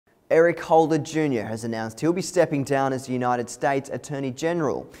Eric Holder Jr. has announced he'll be stepping down as the United States Attorney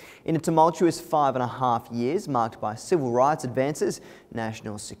General. In a tumultuous 5.5 years marked by civil rights advances,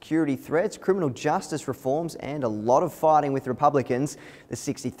 national security threats, criminal justice reforms and a lot of fighting with Republicans, the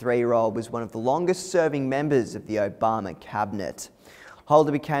 63-year-old was one of the longest-serving members of the Obama cabinet.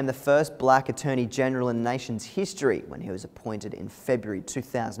 Holder became the first black Attorney General in the nation's history when he was appointed in February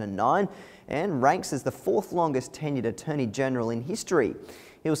 2009 and ranks as the fourth longest tenured Attorney General in history.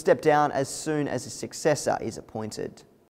 He will step down as soon as his successor is appointed.